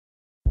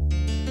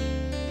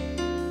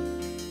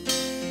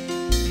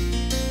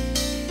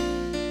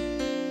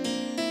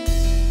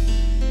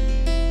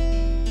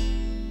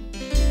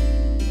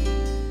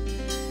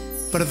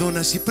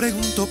Perdona si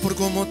pregunto por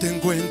cómo te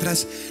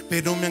encuentras,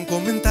 pero me han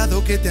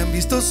comentado que te han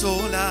visto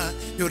sola,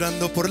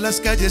 llorando por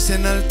las calles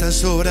en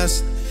altas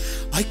horas.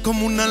 Ay,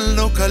 como una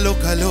loca,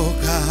 loca,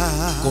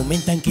 loca.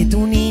 Comentan que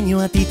tu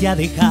niño a ti te ha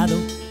dejado,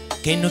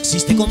 que no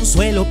existe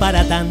consuelo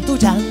para tanto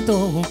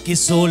llanto, que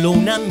solo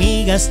una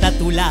amiga está a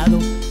tu lado.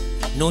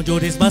 No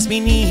llores más, mi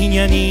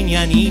niña,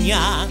 niña,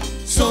 niña.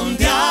 Son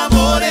de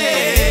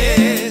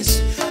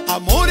amores,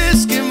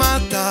 amores que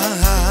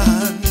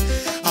matan,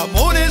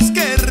 amores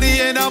que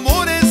ríen,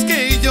 amores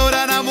que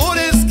lloran,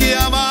 amores que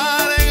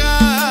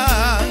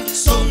amargan.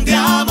 Son de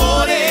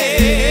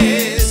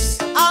amores,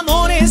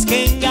 amores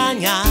que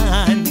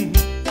engañan,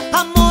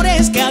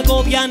 amores que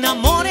agobian,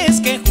 amores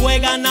que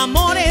juegan,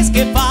 amores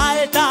que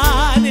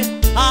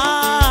faltan.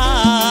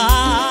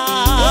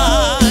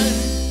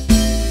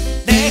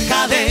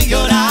 Deja de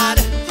llorar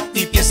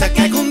y piensa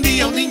que algún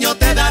día un niño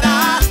te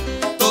dará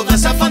toda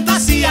esa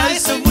fantasía,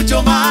 eso y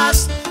mucho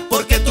más,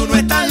 porque tú no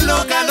estás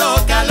loca,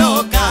 loca,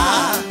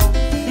 loca.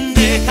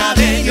 Deja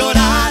de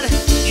llorar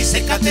y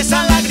sécate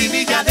esa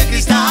lagrimilla de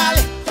cristal,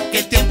 que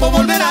el tiempo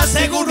volverá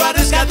seguro a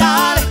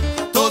rescatar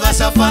toda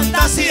esa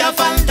fantasía,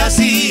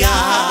 fantasía.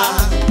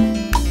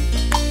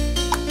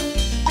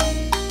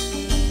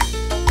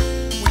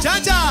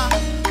 Muchacha,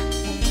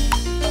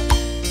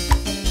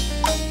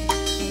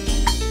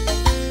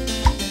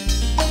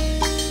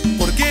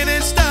 porque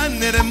eres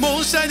tan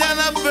hermosa y a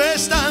la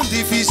vez tan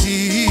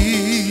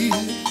difícil,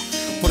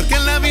 porque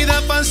en la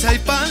vida pasa y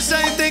pasa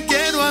y te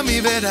quiero a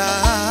mí,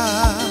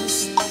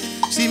 verás.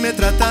 Si me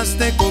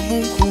trataste como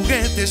un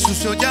juguete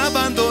sucio y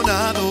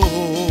abandonado,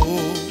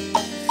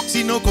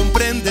 si no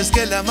comprendes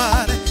que el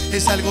amar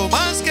es algo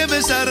más que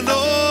besarnos.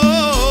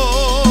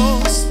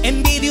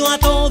 Envidio a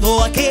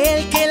todo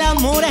aquel que el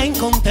amor ha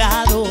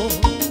encontrado,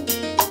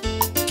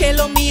 que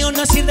lo mío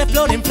no es ir de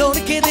flor en flor,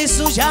 que de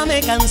eso ya me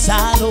he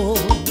cansado.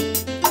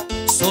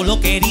 Solo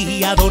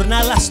quería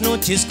adornar las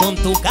noches con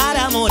tu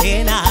cara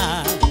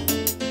morena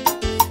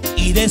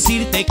y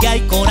decirte que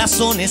hay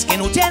corazones que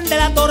no huyen de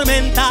la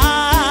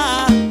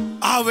tormenta.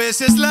 A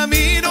veces la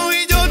miro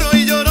y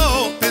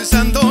lloro,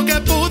 pensando que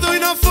pudo y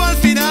no fue al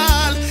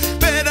final.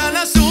 Pero a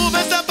las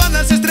nubes tapan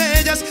las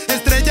estrellas,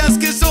 estrellas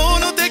que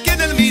solo te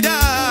quieren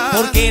mirar.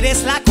 Porque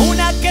eres la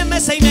cuna que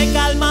mece y me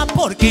calma,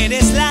 porque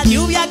eres la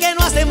lluvia que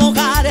no has de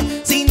mojar.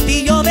 Sin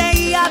ti yo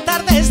veía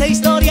tardes de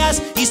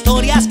historias,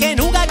 historias que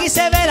nunca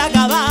quise ver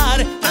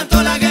acabar.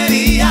 Tanto la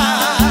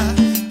quería,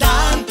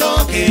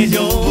 tanto que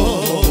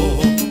yo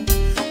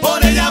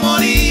por ella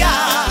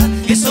moría,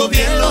 eso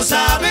bien lo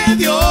sabe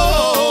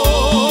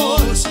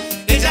Dios.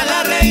 Ella es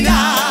la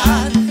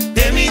reina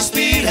de mi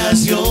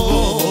inspiración,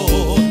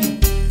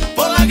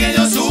 por la que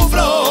yo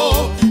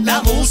sufro,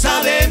 la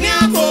musa de mi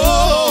amor.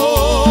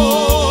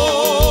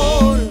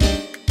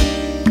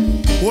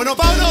 Bueno,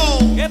 Pablo,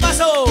 ¿Qué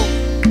pasó?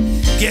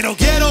 quiero.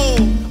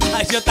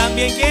 Ay, yo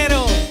también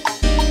quiero.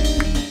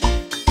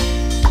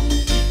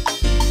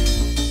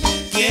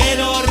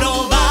 Quiero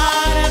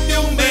robarte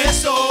un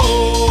beso,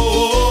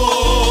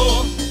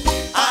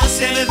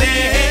 hacer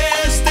de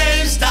este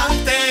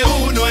instante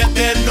uno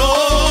eterno,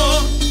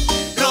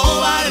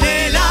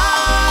 robarle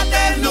la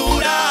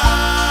ternura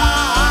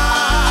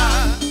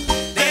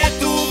de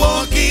tu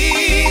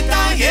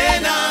boquita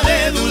llena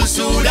de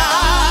dulzura.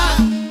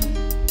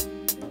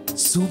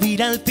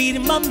 Subir al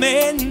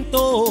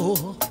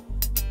firmamento,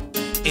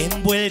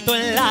 envuelto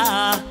en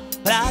la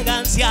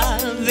fragancia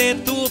de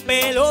tu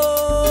pelo.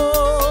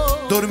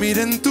 Dormir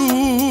en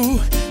tu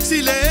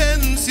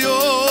silencio,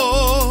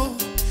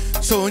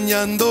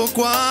 soñando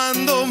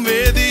cuando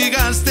me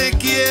digas te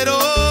quiero.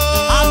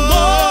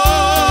 Amor,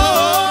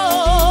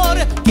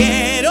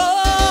 quiero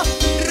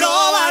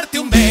robarte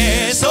un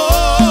beso,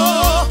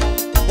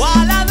 o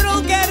al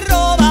ladrón que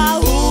roba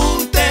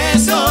un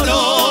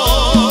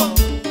tesoro.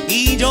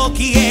 Y yo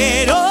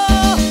quiero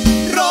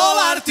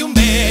robarte un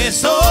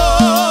beso,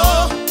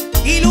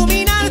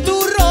 iluminar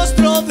tu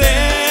rostro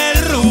de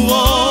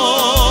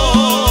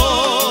rubor.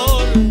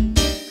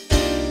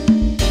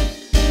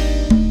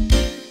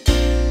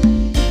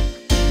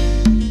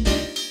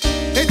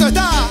 Esto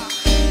está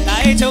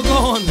hecho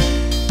con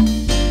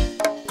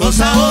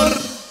sabor.